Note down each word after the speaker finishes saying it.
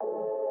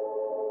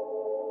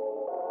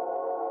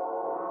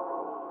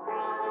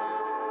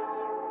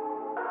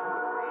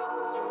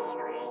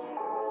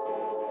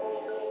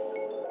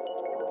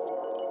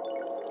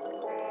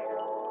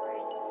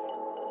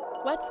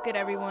What's good,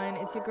 everyone?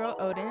 It's your girl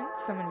Odin.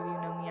 Some of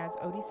you know me as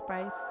Odie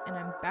Spice, and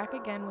I'm back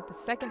again with the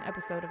second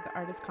episode of the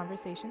Artist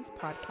Conversations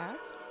podcast.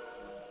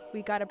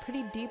 We got a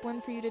pretty deep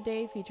one for you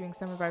today, featuring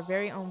some of our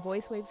very own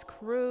Voice Waves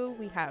crew.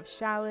 We have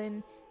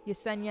Shalyn,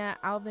 Yesenia,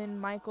 Alvin,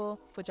 Michael,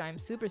 which I'm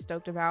super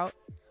stoked about.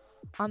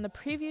 On the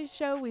previous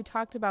show, we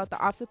talked about the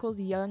obstacles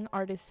young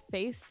artists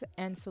face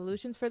and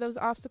solutions for those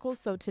obstacles.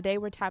 So today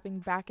we're tapping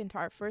back into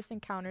our first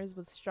encounters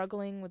with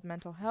struggling with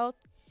mental health.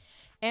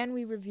 And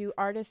we review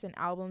artists and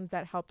albums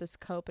that helped us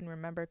cope and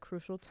remember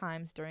crucial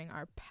times during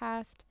our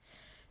past.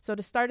 So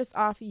to start us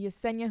off,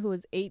 Yesenia, who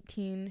is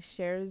 18,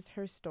 shares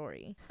her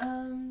story.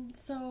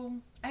 So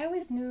I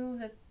always knew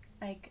that,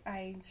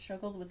 I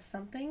struggled with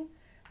something,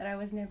 that I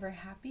was never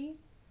happy,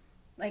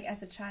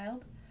 as a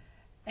child.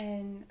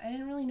 And I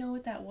didn't really know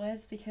what that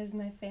was because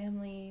my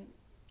family,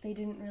 they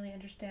didn't really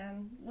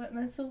understand what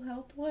mental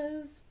health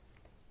was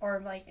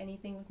or,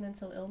 anything with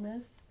mental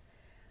illness.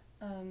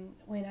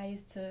 When I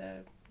used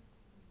to,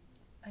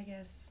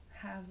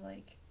 have,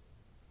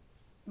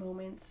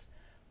 moments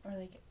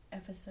or,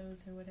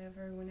 episodes or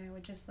whatever when I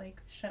would just,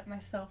 shut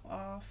myself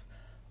off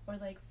or,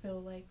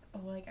 feel I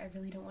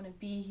really don't want to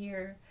be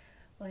here,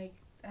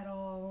 at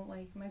all.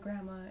 My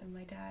grandma and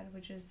my dad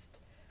would just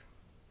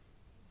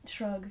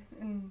shrug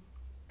and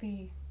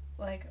be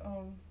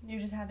oh, you're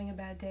just having a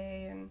bad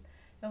day, and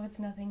oh, it's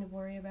nothing to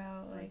worry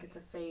about. It's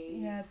a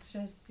phase. Yeah, it's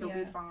just, You'll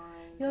be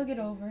fine. You'll get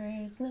over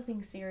it. It's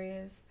nothing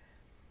serious.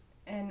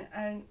 And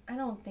I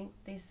don't think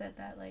they said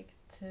that,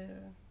 to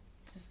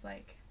just,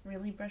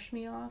 really brush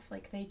me off.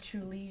 They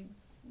truly,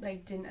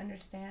 didn't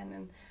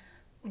understand.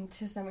 And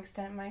to some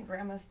extent, my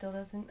grandma still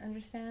doesn't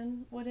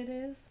understand what it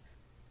is.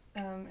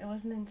 It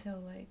wasn't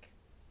until,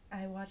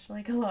 I watched, a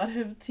lot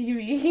of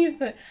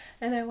TVs,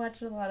 and I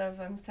watched a lot of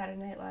Saturday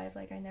Night Live.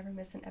 I never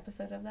miss an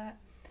episode of that.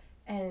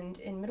 And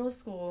in middle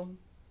school,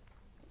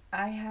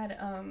 I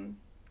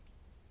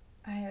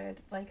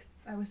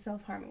was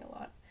self-harming a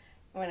lot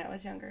when I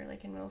was younger,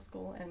 in middle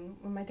school. And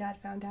when my dad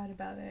found out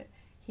about it,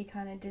 he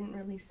kind of didn't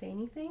really say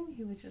anything.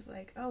 He was just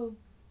oh,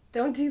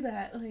 don't do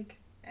that.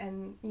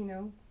 And,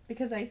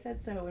 because I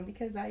said so, and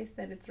because I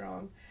said it's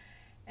wrong,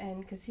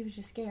 and because he was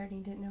just scared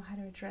and he didn't know how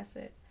to address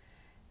it.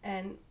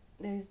 And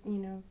there's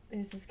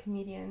this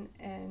comedian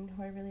and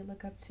who I really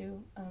look up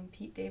to,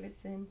 Pete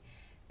Davidson,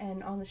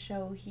 and on the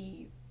show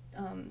he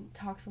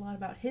talks a lot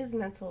about his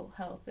mental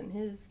health and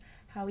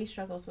how he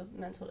struggles with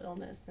mental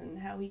illness and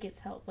how he gets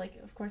help.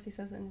 Of course he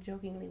says it in a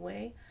jokingly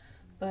way,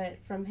 but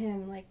from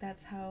him,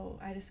 that's how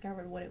I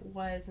discovered what it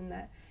was, and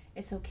that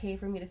it's okay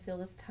for me to feel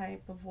this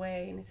type of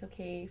way, and it's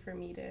okay for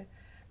me to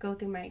go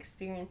through my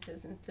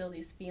experiences and feel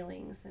these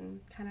feelings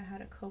and kind of how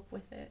to cope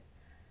with it.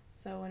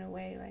 So in a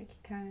way, he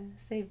kind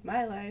of saved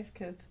my life,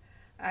 because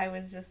I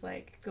was just,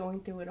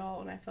 going through it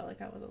all, and I felt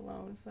like I was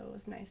alone. So it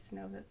was nice to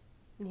know that,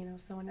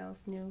 someone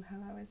else knew how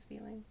I was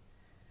feeling.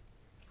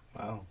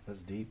 Wow,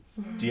 that's deep.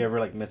 Do you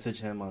ever, message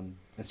him on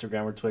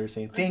Instagram or Twitter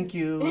saying, thank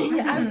you?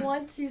 Yeah, I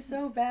want to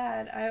so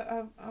bad.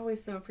 I'm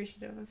always so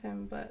appreciative of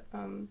him, but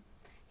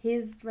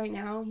right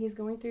now, he's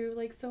going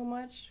through, so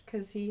much,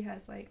 because he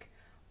has,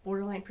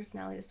 borderline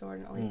personality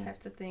disorder and all these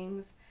types of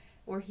things,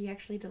 where he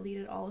actually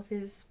deleted all of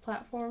his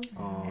platforms.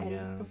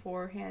 And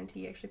beforehand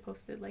he actually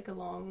posted a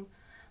long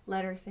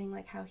letter saying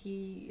how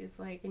he is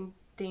in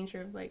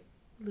danger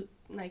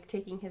of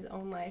taking his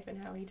own life,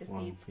 and how he just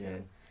needs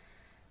to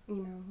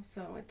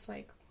so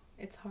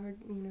it's hard,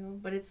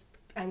 but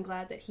I'm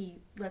glad that he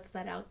lets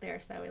that out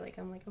there, so that way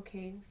I'm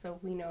okay, so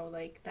we know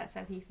that's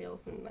how he feels,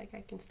 and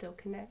I can still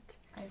connect.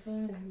 I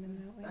think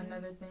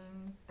another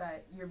thing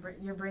that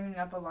you're bringing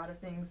up a lot of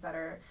things that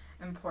are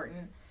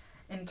important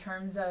in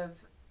terms of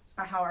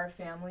how our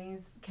families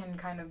can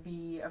kind of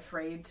be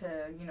afraid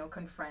to,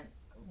 confront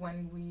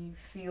when we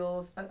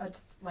feel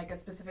a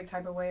specific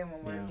type of way, and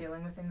when we're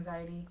dealing with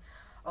anxiety.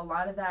 A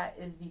lot of that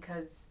is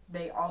because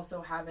they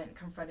also haven't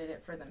confronted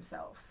it for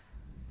themselves.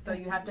 So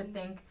you have to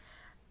think,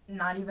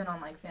 not even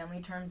on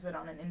family terms, but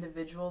on an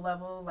individual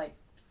level,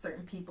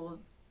 certain people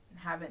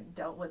haven't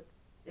dealt with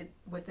it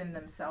within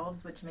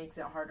themselves, which makes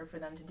it harder for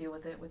them to deal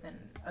with it within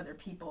other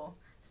people,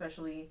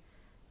 especially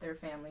their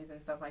families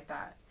and stuff like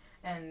that.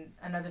 And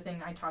another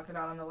thing I talked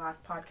about on the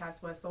last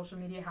podcast was social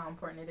media, how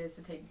important it is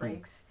to take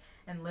breaks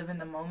and live in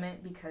the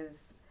moment, because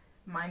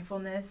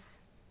mindfulness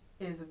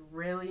is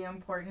really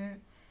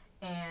important.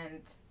 And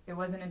it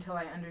wasn't until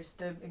I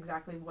understood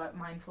exactly what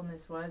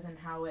mindfulness was and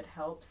how it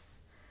helps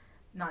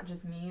not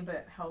just me,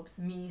 but helps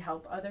me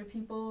help other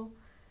people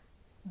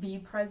be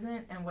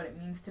present, and what it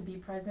means to be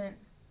present.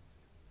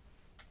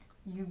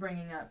 You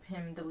bringing up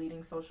him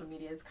deleting social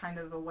media is kind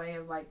of a way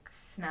of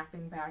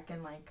snapping back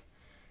and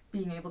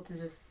being able to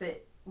just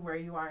sit where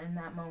you are in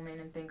that moment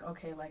and think,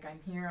 okay, I'm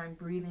here, I'm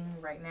breathing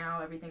right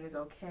now, everything is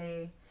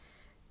okay,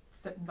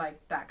 so,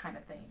 that kind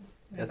of thing.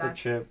 That's a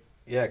trip.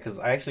 Yeah, because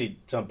I actually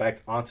jumped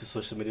back onto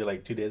social media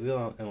 2 days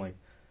ago, and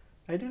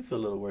I do feel a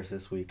little worse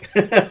this week.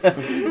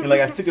 And,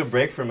 I took a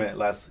break from it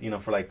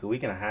for a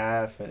week and a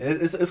half, and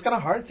it's kind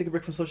of hard to take a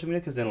break from social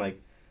media, because then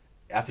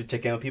after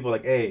checking out with people,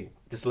 hey,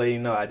 just to let you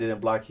know, I didn't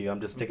block you,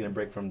 I'm just taking a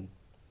break from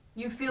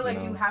you feel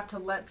like you have to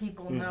let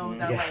people know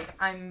that like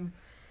I'm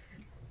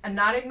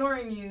not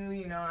ignoring you,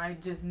 you know, I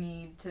just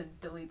need to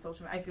delete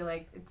social media. I feel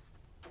like it's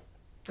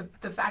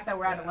the fact that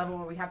we're at a level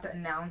where we have to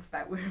announce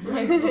that we're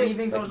like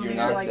leaving social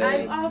media, like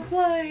I'm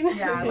offline.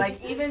 Yeah, like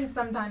even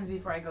sometimes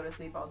before I go to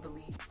sleep, I'll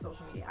delete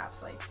social media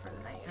apps like for the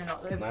night, and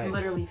it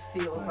literally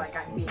feels like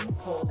I'm being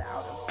pulled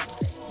out of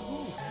something.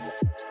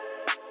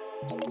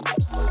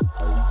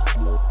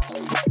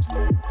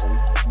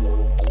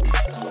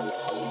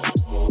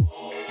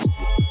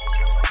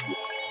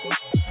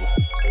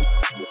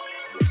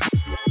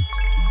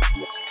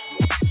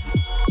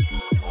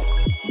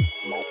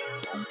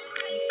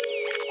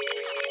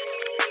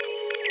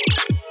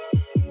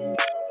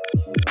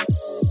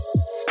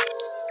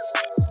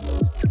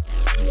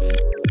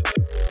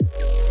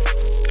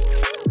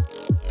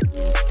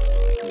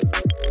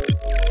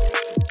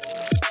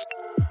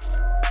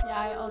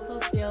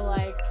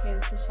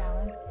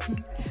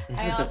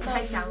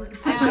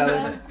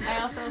 I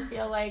also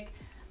feel like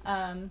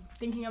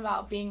thinking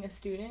about being a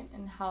student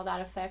and how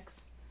that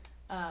affects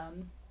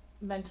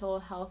mental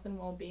health and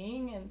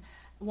well-being, and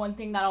one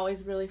thing that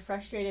always really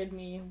frustrated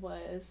me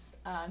was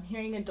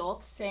hearing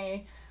adults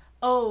say,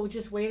 oh,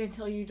 just wait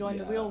until you join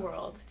the real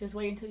world, just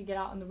wait until you get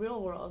out in the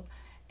real world.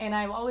 And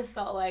I've always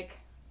felt like,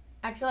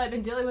 actually, I've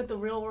been dealing with the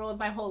real world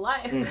my whole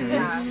life.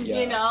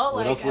 You know,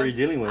 what else were you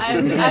dealing with?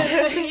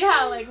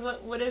 Like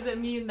what does it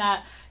mean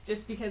that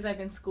just because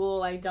I'm in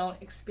school I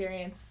don't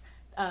experience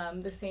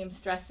the same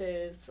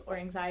stresses or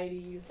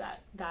anxieties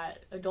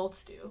that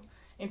adults do?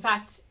 In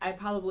fact, I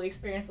probably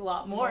experience a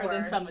lot more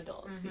than some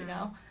adults, you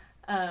know?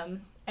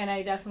 And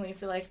I definitely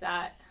feel like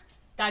that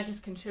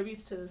just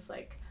contributes to this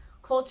like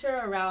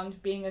culture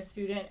around being a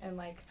student and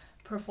like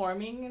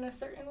performing in a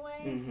certain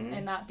way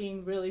and not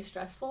being really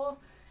stressful.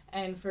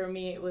 And for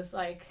me, it was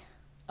like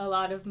a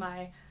lot of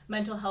my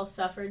mental health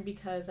suffered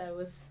because I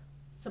was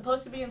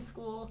supposed to be in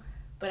school,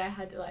 but I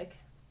had to like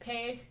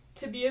pay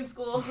to be in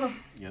school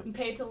and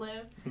pay to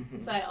live.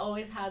 So I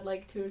always had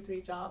like 2 or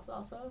 3 jobs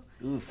also.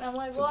 And I'm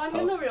like, well, I'm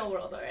in the real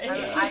world already.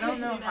 I don't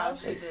know how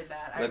she did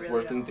that. Like really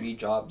working 3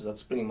 jobs,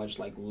 that's pretty much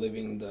like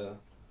living the...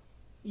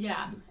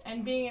 Yeah,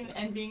 and being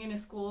in a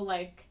school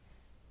like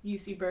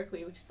UC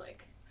Berkeley, which is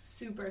like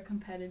super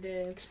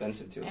competitive.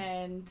 Expensive too.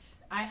 And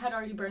I had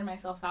already burned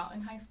myself out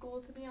in high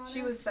school, to be honest.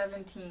 She was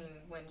 17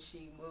 when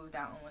she moved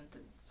out and went to...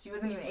 She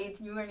wasn't even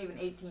 18. You weren't even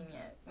 18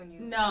 yet when you...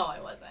 No,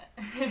 I wasn't.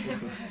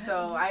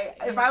 So I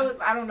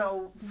don't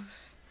know...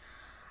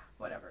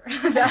 Whatever.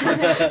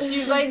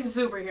 She's like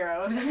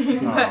superheroes.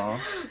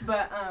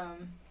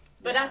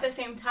 But at the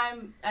same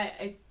time,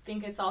 I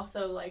think it's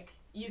also like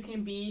you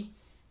can be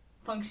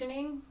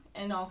functioning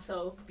and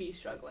also be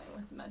struggling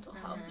with mental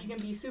health. You can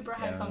be super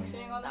high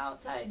functioning on the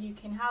outside. You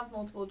can have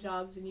multiple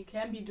jobs and you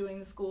can be doing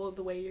the school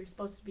the way you're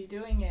supposed to be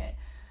doing it,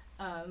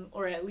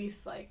 or at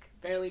least like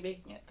barely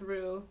making it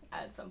through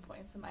at some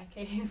points in my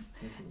case,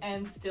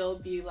 and still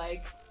be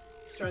like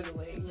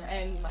struggling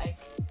and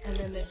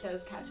then this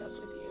does catch up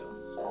with you.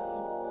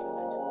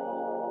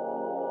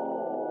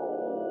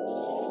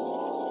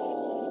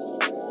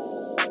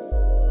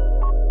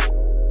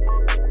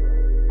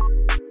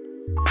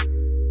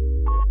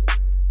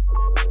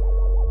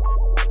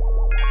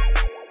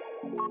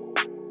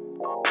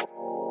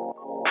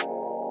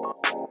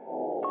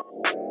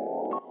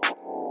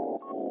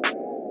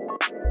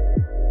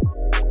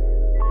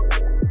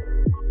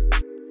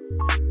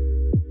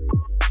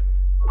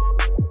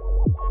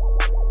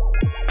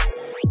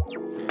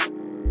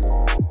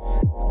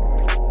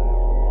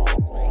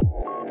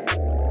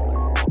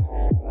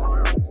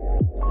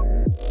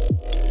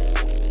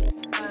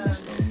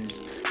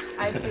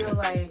 I feel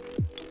like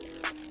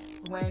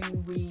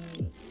when we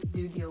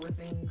do deal with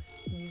things,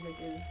 music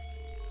is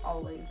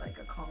always like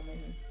a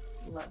common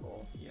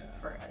level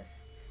for us.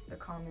 It's a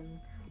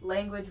common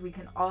language. We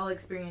can all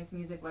experience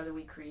music whether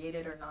we create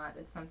it or not.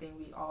 It's something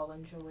we all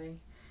enjoy.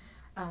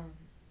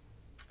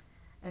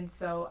 And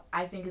so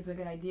I think it's a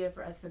good idea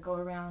for us to go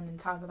around and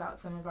talk about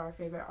some of our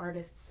favorite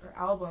artists or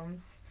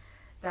albums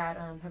that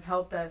have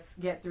helped us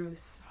get through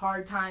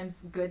hard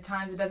times, good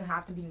times. It doesn't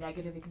have to be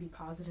negative. It can be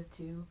positive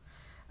too.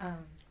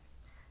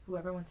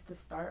 Whoever wants to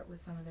start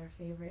with some of their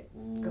favorite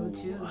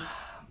go-tos.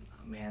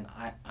 Man,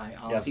 I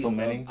honestly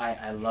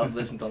I love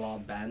listening to a lot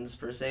of bands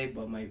per se,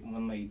 but one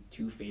of my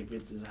 2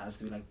 favorites has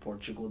to be like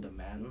Portugal the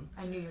Man.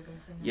 I knew you were gonna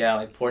say that. Yeah,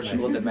 like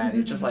Portugal the Man.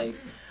 It's just like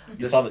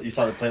you saw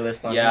the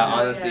playlist on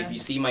honestly, if you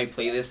see my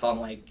playlist on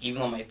like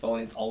even on my phone,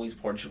 it's always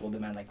Portugal the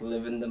Man, like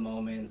Live in the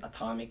Moment,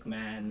 Atomic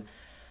Man,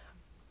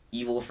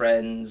 Evil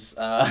Friends,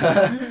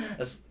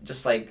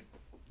 just like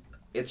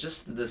it's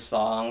just the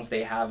songs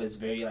they have is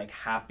very like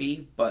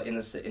happy, but in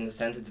a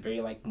sense it's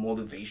very like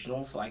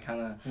motivational. So I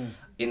kind of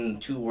in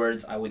 2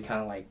 words I would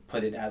kind of like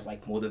put it as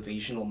like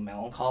motivational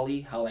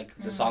melancholy. How like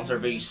the songs are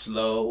very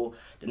slow.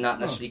 They're not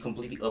necessarily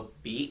completely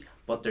upbeat,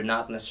 but they're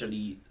not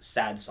necessarily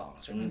sad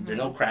songs. They're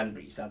no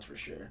Cranberries, that's for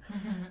sure.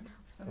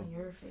 Some of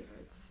your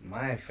favorites.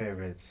 My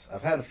favorites.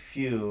 I've had a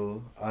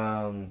few.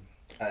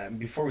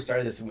 Before we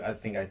started this, I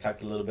think I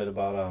talked a little bit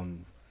about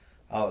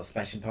how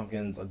Smashing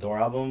Pumpkins' Adore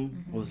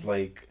album was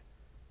like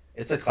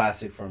it's a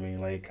classic for me.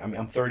 Like, I mean,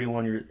 I'm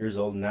 31 years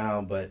old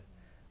now, but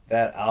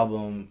that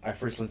album, I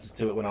first listened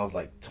to it when I was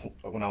like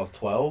when I was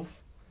 12,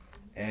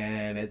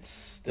 and it's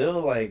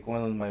still like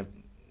one of my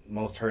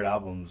most heard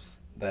albums.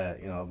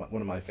 That, you know,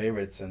 one of my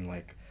favorites. And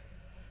like,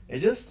 it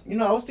just, you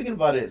know, I was thinking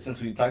about it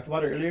since we talked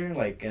about it earlier.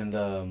 Like, and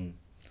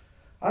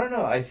I don't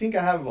know. I think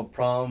I have a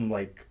problem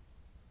like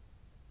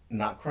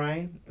not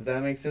crying, if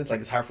that makes sense.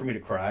 Like, it's hard for me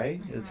to cry.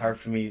 Mm-hmm. It's hard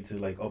for me to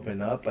like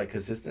open up like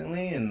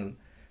consistently, and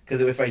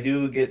because if I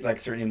do get like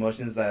certain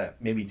emotions that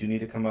maybe do need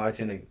to come out,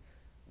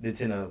 they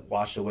tend to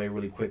wash away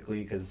really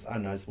quickly because, I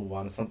don't know, I just move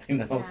on to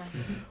something else.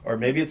 Yeah. Or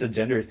maybe it's a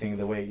gender thing,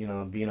 the way, you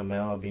know, being a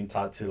male, being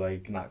taught to,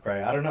 like, not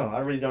cry. I don't know.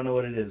 I really don't know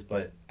what it is,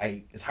 but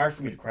it's hard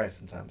for me to cry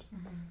sometimes.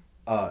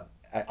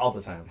 Mm-hmm. All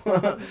the time.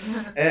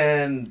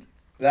 And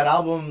that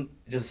album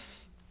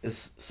just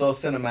is so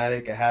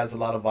cinematic. It has a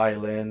lot of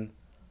violin.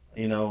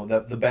 You know,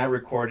 the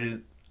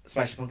band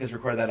Smashing Pumpkins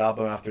recorded that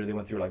album after they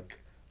went through, like,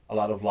 a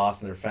lot of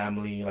loss in their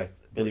family. Like,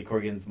 Billy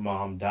Corgan's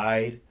mom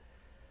died.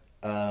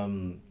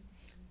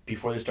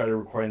 Before they started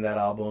recording that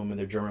album, and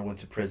their drummer went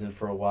to prison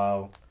for a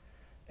while,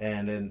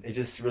 and then it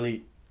just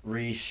really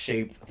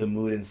reshaped the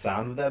mood and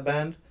sound of that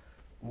band,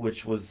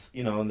 which was,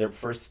 you know, in their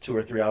first 2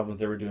 or 3 albums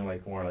they were doing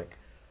like more like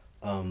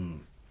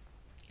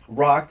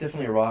rock,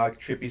 definitely rock,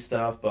 trippy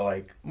stuff, but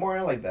like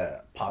more like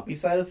that poppy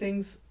side of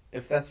things,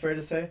 if that's fair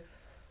to say.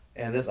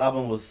 And this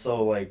album was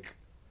so like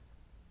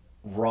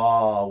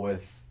raw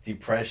with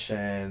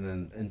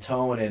depression and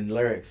tone and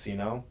lyrics, you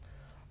know.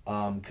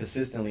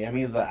 Consistently. I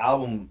mean, the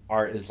album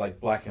art is like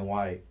black and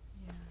white,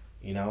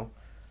 you know,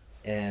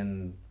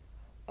 and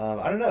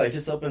I don't know, it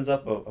just opens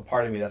up a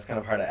part of me that's kind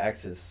of hard to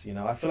access, you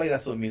know. I feel like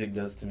that's what music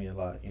does to me a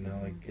lot, you know.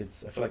 Like, I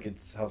feel like it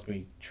helps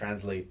me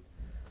translate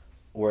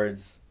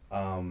words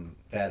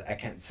that I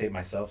can't say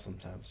myself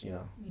sometimes, you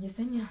know.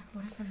 Yesenia,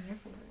 what are some of your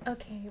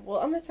favorites? Okay,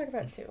 well, I'm gonna talk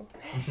about 2.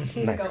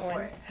 Nice. Go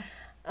for it.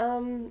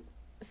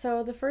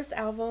 So the first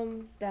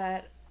album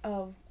that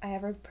I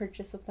ever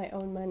purchased with my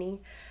own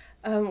money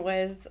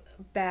was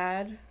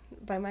Bad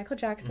by Michael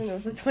Jackson. It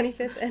was the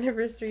 25th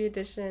anniversary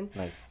edition.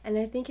 Nice. And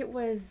I think it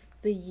was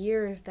the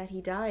year that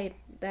he died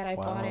that I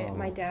bought it.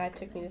 My dad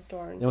took me to the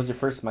store. It was your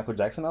first Michael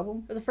Jackson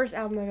album? It was the first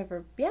album I've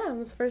ever... Yeah, it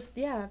was the first...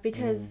 Yeah,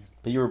 because...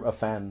 But you were a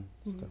fan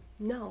still?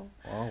 No.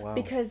 Oh, wow.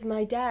 Because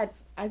my dad...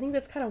 I think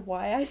that's kind of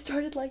why I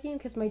started liking him,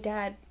 because my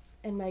dad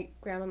and my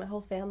grandma, my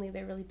whole family,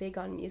 they're really big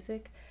on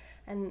music.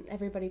 And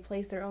everybody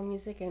plays their own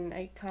music, and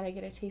I kind of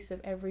get a taste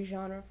of every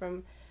genre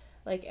from...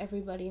 like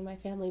everybody in my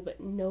family,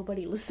 but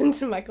nobody listened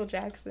to Michael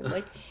Jackson.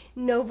 Like,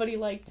 nobody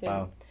liked him.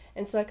 Wow.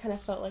 And so I kind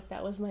of felt like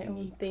that was my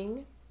own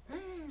thing.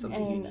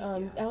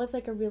 And that was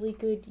like a really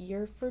good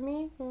year for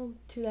me.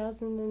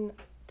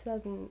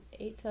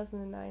 2008,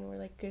 2009 were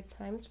like good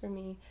times for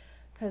me,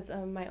 because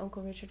my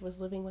Uncle Richard was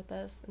living with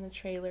us in the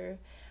trailer,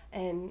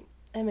 and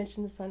I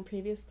mentioned this on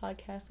previous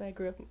podcasts that I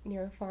grew up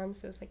near a farm,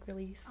 so it was like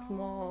really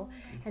small,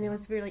 and it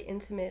was really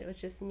intimate. It was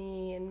just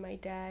me and my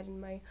dad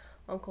and my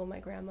uncle and my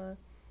grandma.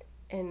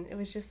 And it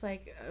was just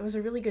like, it was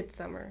a really good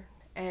summer.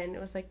 And it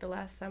was like the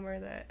last summer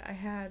that I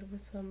had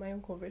with my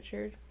Uncle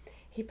Richard.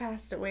 He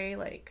passed away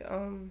like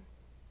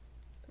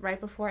right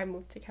before I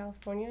moved to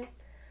California,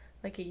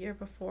 like a year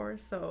before.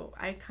 So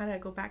I kind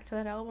of go back to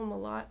that album a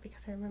lot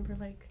because I remember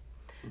like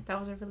that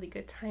was a really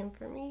good time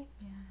for me.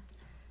 Yeah.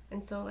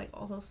 And so like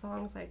all those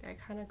songs like I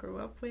kind of grew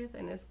up with,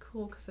 and it's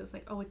cool because it's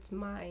like, oh, it's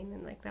mine,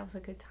 and like that was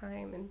a good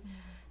time,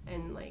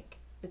 and like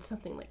it's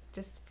something like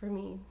just for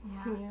me.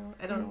 Yeah. You know,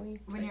 I don't really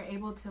when you're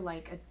able to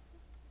like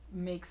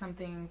make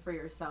something for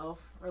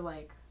yourself, or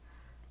like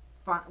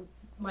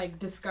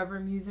discover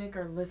music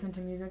or listen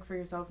to music for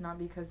yourself, not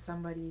because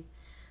somebody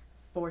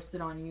forced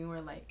it on you,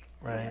 or like,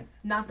 right,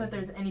 not that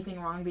there's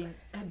anything wrong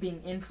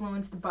being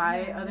influenced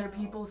by other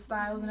people's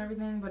styles and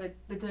everything, but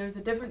there's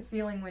a different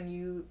feeling when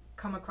you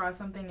come across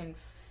something and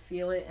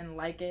feel it and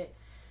like it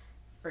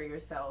for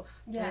yourself.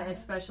 And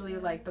especially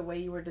like the way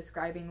you were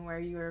describing where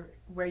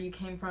you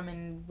came from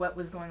and what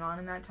was going on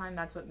in that time.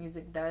 That's what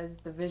music does.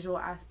 The visual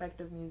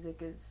aspect of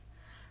music is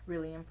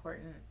really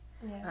important.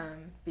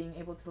 Being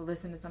able to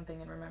listen to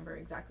something and remember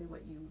exactly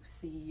what you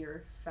see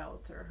or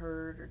felt or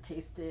heard or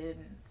tasted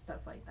and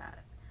stuff like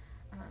that.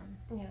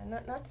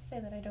 Not to say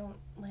that I don't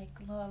like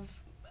love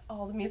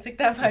all the music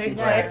that my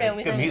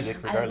family. It's good music,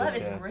 regardless. I love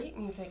it's great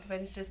music, but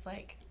it's just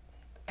like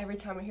every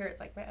time I hear it, it's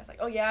like, man, it's like,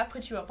 oh yeah, I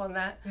put you up on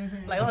that.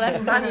 Mm-hmm. Like, oh,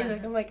 that's my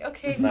music. I'm like,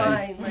 okay,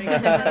 nice. fine.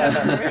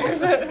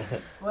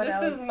 Like,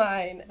 this is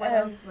mine. What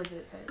else was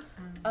it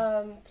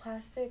that?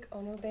 Plastic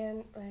Ono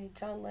Band by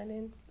John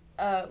Lennon.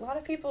 A lot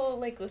of people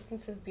like listen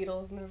to the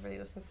Beatles, and everybody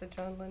listens to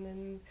John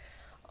Lennon,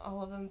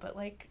 all of them, but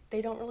like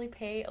they don't really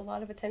pay a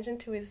lot of attention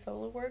to his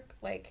solo work.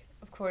 Like,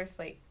 of course,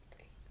 like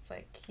it's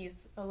like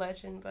he's a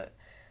legend, but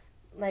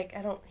like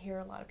I don't hear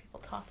a lot of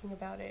people talking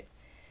about it.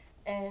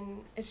 And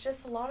it's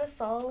just a lot of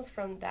songs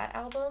from that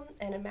album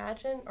and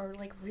Imagine are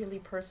like really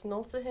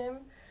personal to him.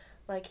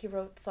 Like he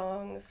wrote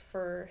songs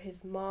for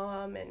his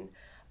mom and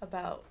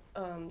about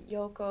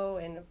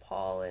Yoko and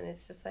Paul, and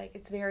it's just like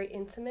it's very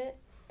intimate.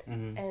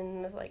 Mm-hmm.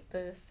 And like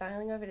the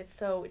styling of it, it's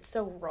so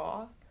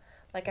raw.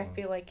 Like, I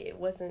feel like it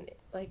wasn't,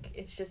 like,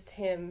 it's just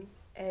him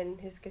and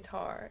his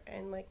guitar,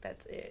 and, like,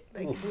 that's it.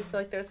 Like, we feel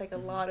like there's, like, a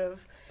lot of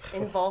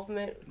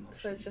involvement,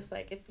 so it's just,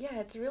 like,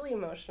 it's really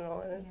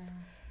emotional, and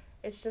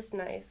it's just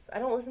nice. I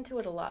don't listen to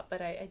it a lot,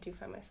 but I do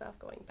find myself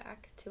going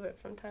back to it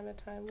from time to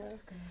time when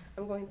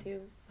I'm going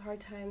through hard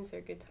times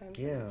or good times.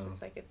 Yeah. And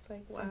it's like,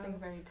 wow. Something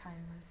very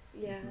timeless.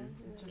 Yeah,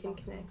 Which you is can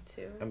awesome. connect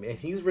to. I mean,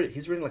 he's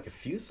written like a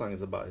few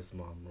songs about his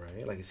mom,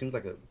 right? Like, it seems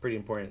like a pretty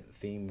important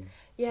theme.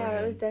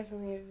 Yeah, it was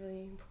definitely a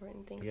really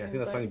important thing. Yeah, I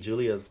think that song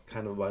Julia's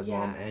kind of about his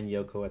mom Yeah. and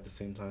Yoko at the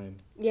same time.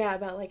 Yeah,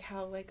 about like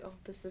how like, oh,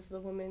 this is the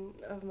woman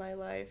of my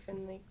life,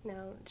 and like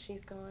now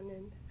she's gone,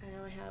 and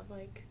now I have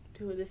like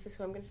this is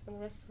who I'm gonna spend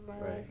the rest of my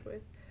life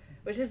with,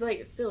 which is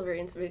like still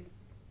very intimate.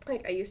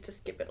 Like, I used to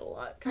skip it a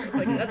lot, 'cause I was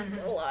like, that's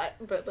a lot,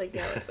 but like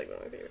now it's like one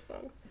of my favorite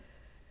songs.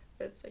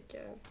 But it's like,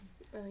 I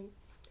like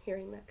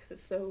hearing that because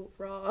it's so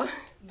raw.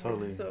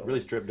 Totally, So, really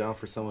stripped down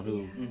for someone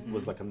who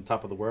was like on the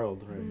top of the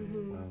world, right?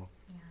 Mm-hmm. Wow.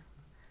 Yeah.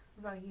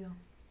 What about you?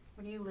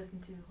 What do you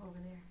listen to over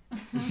there?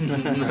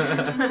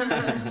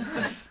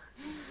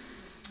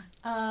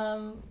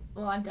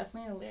 Well, I'm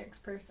definitely a lyrics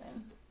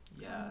person.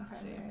 Yeah,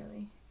 same.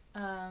 Primarily.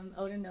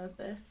 Odin knows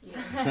this.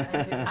 Yeah,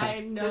 I do. I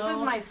know. This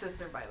is my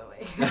sister, by the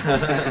way.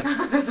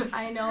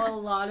 I know a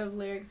lot of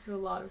lyrics to a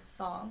lot of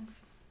songs.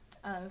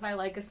 If I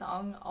like a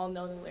song, I'll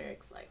know the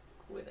lyrics like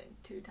within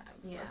 2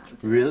 times. Yeah.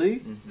 Really?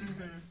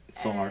 Mm-hmm.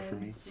 It's so hard for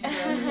me.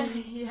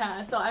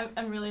 Yeah, so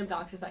I'm really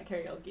obnoxious at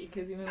karaoke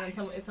because even when it's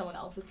someone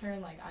else's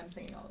turn, like I'm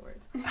singing all the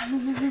words.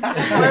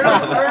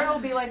 or it'll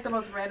be like the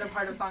most random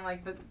part of a song,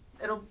 like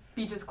it'll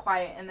be just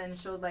quiet, and then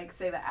she'll like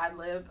say the ad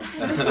lib.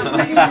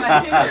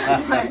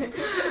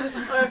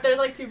 Or if there's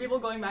like 2 people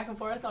going back and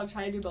forth, I'll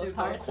try to do both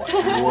parts. What?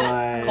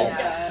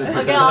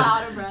 I'll get all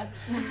out of breath.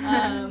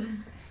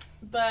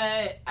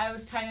 But I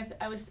was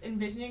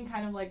envisioning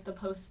kind of like the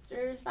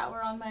posters that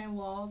were on my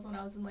walls when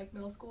I was in like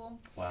middle school.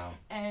 Wow.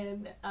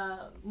 And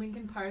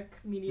Linkin Park,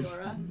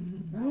 Meteora.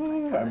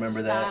 I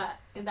remember that.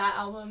 That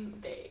album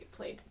they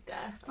played to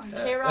death on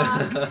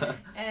K-Rock.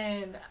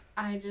 And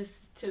I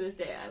just, to this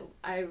day,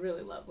 I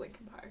really love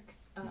Linkin Park.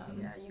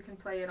 Yeah, you can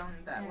play it on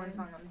that one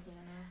song on the piano.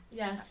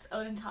 Yes,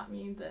 Odin taught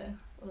me the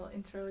little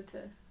intro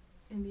to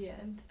In the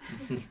End.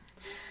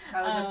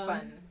 That was a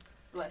fun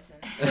lesson.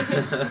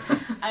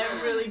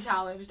 I'm really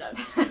challenged at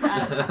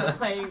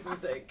playing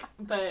music,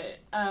 but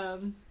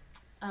What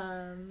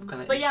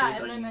kind of but yeah,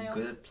 instrument and are then you I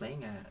good also, at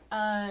playing at?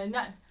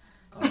 none.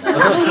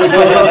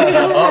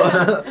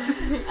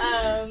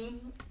 Oh.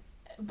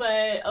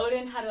 But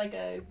Odin had like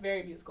a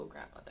very musical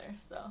grandmother,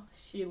 so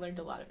she learned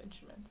a lot of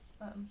instruments.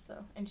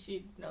 And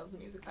she knows the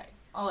music.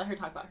 I'll let her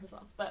talk about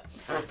herself. But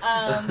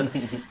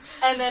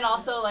and then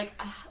also like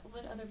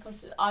what other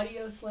posted?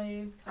 Audio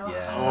Slave.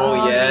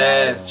 Oh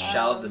yes,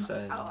 Shout of the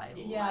Sun.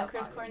 Yeah,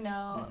 Chris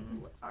Cornell,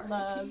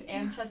 love,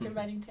 and Chester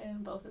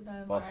Bennington, both of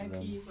them.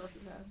 R.I.P. both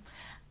of them.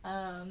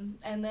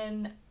 And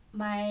then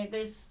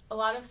there's a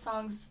lot of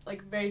songs,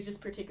 like very just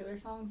particular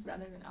songs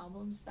rather than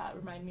albums that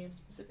remind me of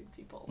specific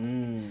people.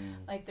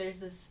 Like there's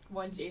this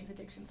one Jane's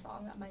Addiction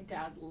song that my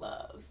dad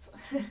loves.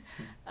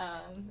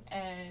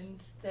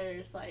 And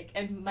there's like,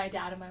 and my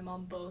dad and my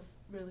mom both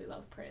really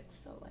love Prince,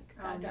 so like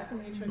that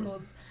definitely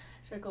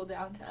trickled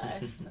down to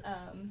us.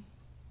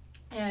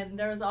 And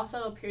there was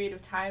also a period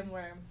of time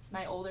where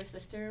my older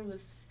sister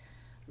was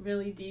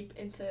really deep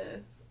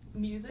into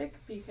music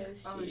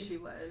because she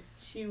was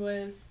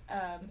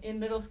in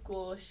middle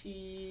school.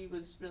 She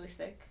was really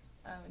sick,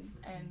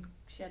 and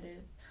she had to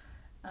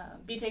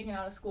be taken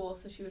out of school,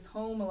 so she was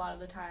home a lot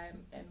of the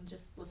time and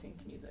just listening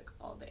to music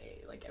all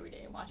day, like every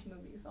day, and watching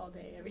movies all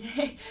day, every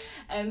day.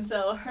 And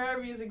so her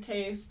music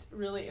taste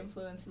really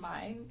influenced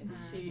mine, and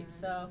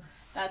so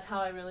that's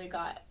how I really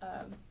got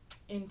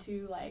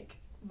into like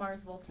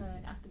Mars Volta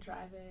and At the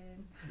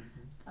Drive-In.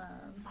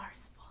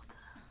 Mars Volta.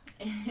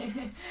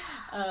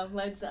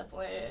 Led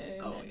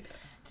Zeppelin.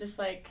 Just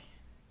like,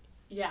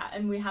 yeah,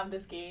 and we have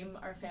this game,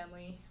 our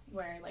family,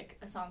 where like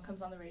a song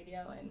comes on the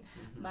radio and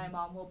my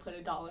mom will put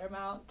a dollar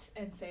amount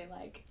and say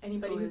like,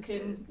 anybody who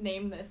can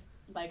name this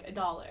like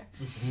 $1.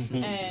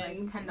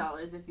 And like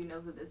 $10 if you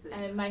know who this is.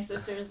 And my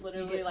sister is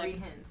literally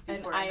like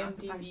an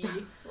IMDb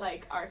stuff.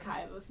 like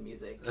archive of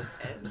music,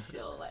 and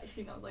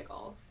she knows like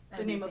all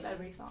the name of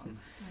every song.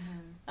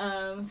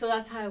 So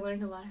that's how I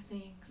learned a lot of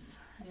things.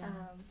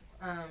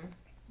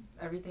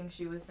 Everything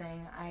she was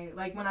saying, I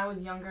like when I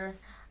was younger,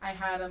 I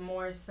had a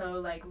more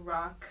so like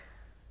rock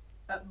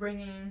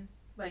upbringing.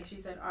 Like she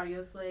said,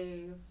 Audio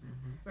Slave,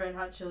 Red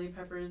Hot Chili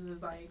Peppers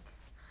is like,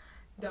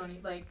 don't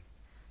eat like,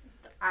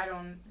 I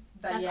don't.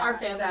 That's our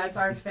family. That's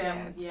our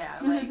family. Yeah,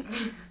 like.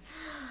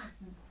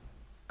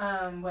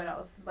 What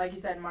else? Like you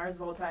said, Mars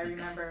Volta. I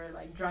remember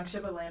like Drunk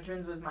Ship of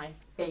Lanterns was my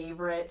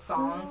favorite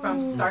song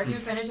from start to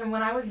finish. And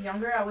when I was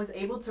younger, I was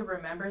able to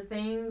remember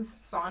things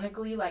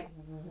sonically like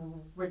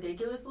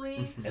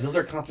ridiculously. And those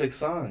are complex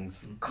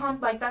songs.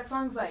 Like that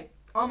song's like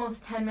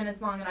almost 10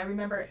 minutes long, and I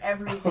remember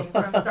everything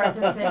from start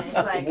to finish,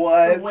 like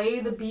What? the way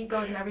the beat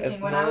goes and everything.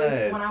 That's When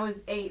nuts. I was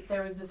 8,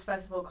 there was this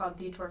festival called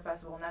Detour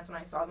Festival, and that's when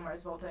I saw the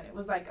Mars Volta, and it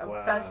was like a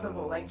Wow.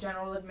 festival, like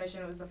general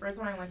admission. It was the first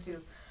one I went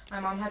to. My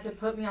mom had to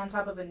put me on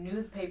top of a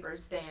newspaper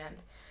stand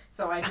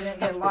so I didn't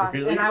get lost.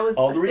 Really? And I was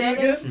How old were you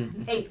standing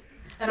again? 8.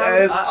 And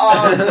That is I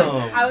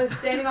awesome. was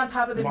standing on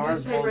top of the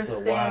Mars newspaper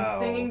Volta, stand,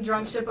 wow. singing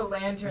 "Drunk Ship of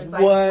Lanterns,"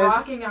 like What?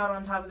 rocking out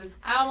on top of this.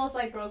 I almost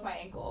like broke my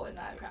ankle in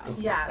that crowd.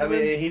 Yeah, I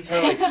mean, he's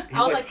her, like, he's I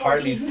was like like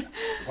Harley's. 14.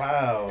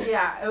 Wow.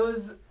 Yeah, it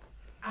was.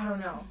 I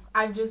don't know.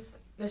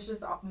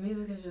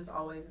 Music has just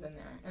always been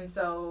there, and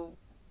so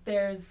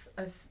there's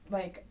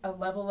a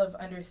level of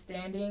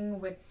understanding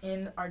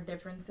within our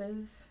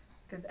differences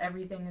because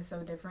everything is so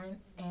different,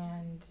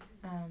 and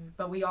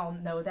but we all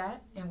know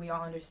that and we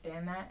all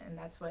understand that, and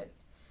that's what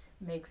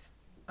makes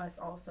us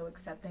all so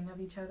accepting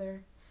of each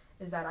other.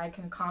 Is that I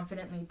can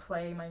confidently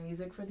play my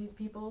music for these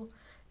people,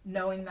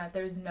 knowing that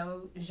there's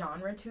no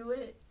genre to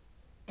it,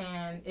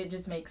 and it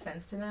just makes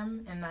sense to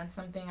them, and that's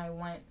something I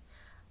want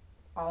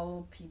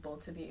all people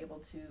to be able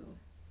to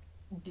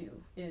do,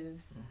 is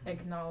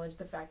acknowledge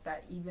the fact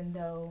that even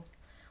though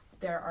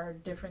there are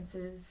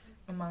differences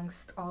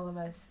amongst all of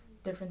us,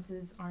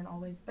 differences aren't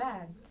always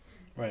bad.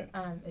 Right.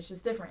 It's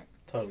just different.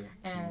 Totally.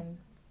 And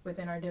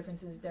within our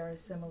differences, there are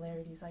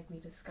similarities, like we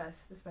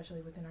discussed,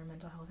 especially within our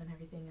mental health and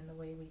everything, and the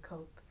way we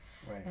cope.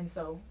 Right. And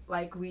so,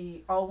 like,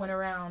 we all went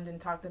around and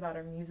talked about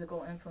our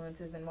musical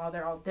influences, and while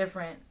they're all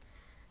different,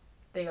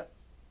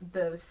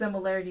 the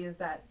similarity is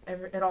that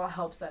it all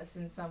helps us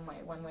in some way,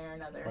 one way or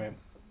another.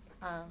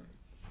 Right.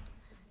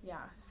 Yeah,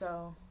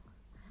 so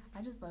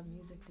I just love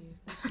music,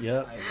 dude.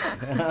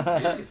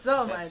 Yep.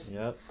 So much.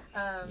 Yep.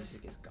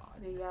 Music is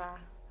God. Yeah,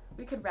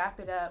 we could wrap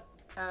it up,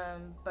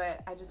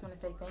 but I just want to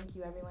say thank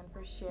you, everyone,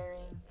 for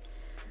sharing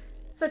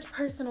such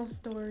personal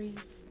stories.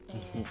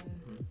 And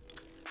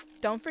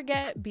don't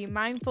forget, be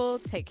mindful,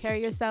 take care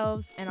of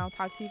yourselves, and I'll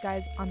talk to you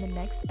guys on the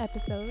next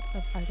episode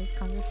of Artist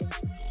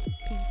Conversations.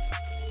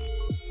 Peace.